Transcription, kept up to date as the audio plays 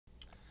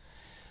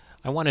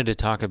I wanted to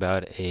talk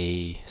about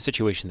a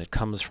situation that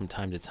comes from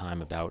time to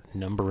time about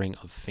numbering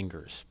of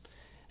fingers.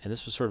 And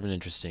this was sort of an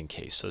interesting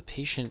case. So the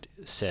patient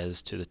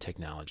says to the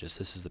technologist,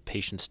 this is the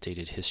patient's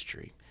stated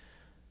history,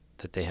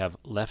 that they have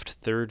left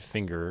third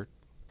finger,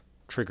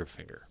 trigger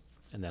finger,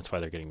 and that's why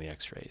they're getting the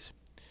x-rays.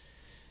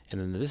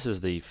 And then this is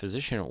the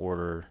physician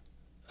order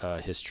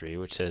history,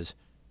 which says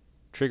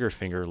trigger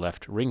finger,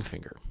 left ring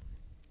finger.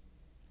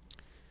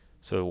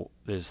 So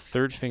there's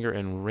third finger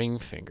and ring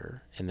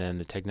finger, and then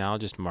the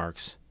technologist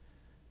marks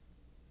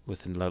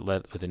with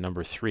a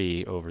number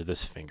 3 over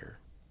this finger.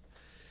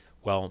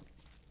 Well,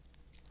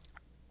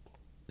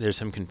 there's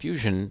some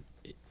confusion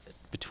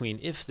between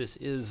if this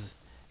is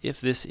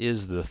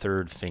the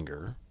third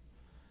finger,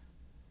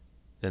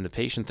 then the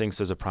patient thinks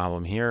there's a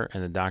problem here,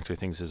 and the doctor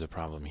thinks there's a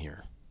problem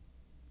here.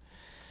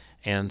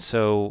 And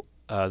so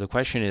the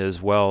question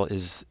is, well,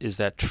 is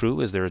that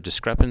true? Is there a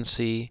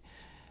discrepancy,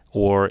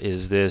 or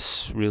is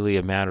this really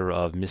a matter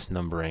of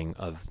misnumbering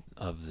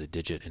of the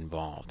digit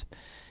involved?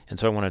 And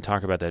so I want to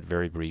talk about that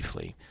very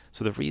briefly.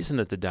 So the reason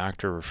that the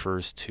doctor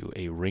refers to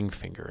a ring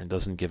finger and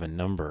doesn't give a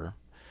number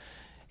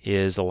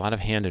is a lot of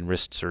hand and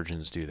wrist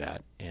surgeons do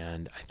that.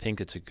 And I think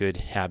it's a good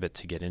habit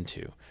to get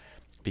into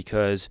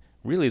because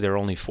really there are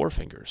only 4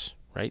 fingers,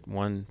 right?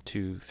 1,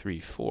 2, 3,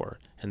 4.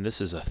 And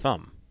this is a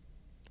thumb.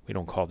 We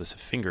don't call this a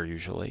finger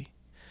usually.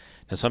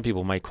 Now some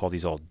people might call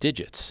these all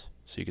digits.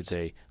 So you could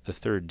say the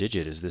third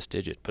digit is this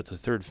digit, but the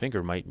third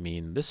finger might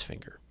mean this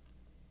finger.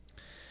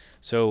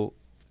 So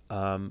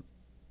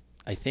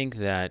I think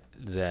that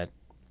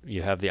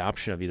you have the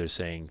option of either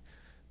saying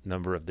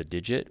number of the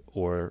digit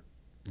or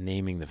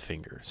naming the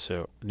finger.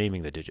 So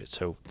naming the digit.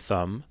 So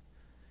thumb,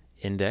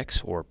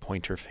 index or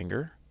pointer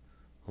finger,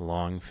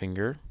 long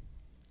finger,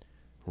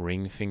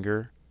 ring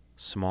finger,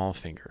 small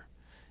finger.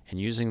 And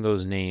using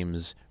those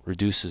names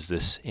reduces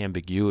this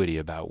ambiguity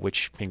about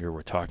which finger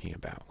we're talking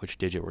about, which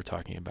digit we're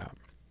talking about.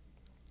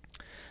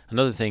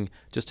 Another thing,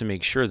 just to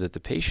make sure that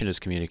the patient is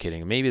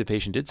communicating, maybe the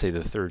patient did say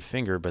the third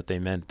finger, but they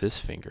meant this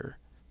finger,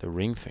 the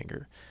ring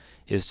finger,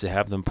 is to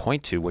have them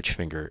point to which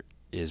finger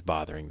is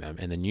bothering them,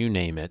 and then you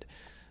name it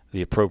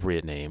the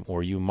appropriate name,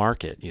 or you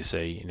mark it. You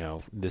say,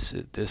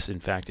 this in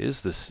fact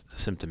is the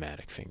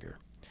symptomatic finger,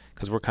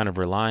 because we're kind of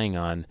relying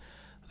on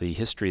the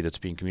history that's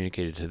being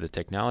communicated to the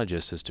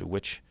technologist as to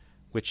which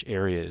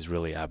area is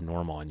really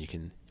abnormal, and you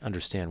can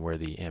understand where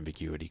the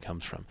ambiguity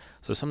comes from.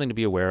 So something to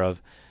be aware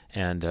of,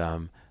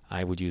 and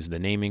I would use the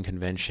naming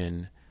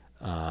convention.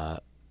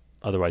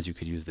 Otherwise, you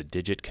could use the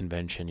digit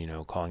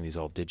convention, calling these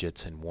all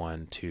digits and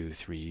 1, 2,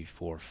 3,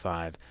 4,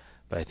 5.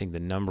 But I think the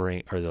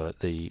numbering or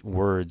the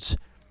words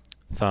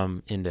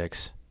thumb,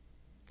 index,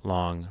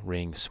 long,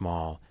 ring,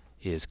 small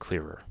is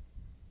clearer.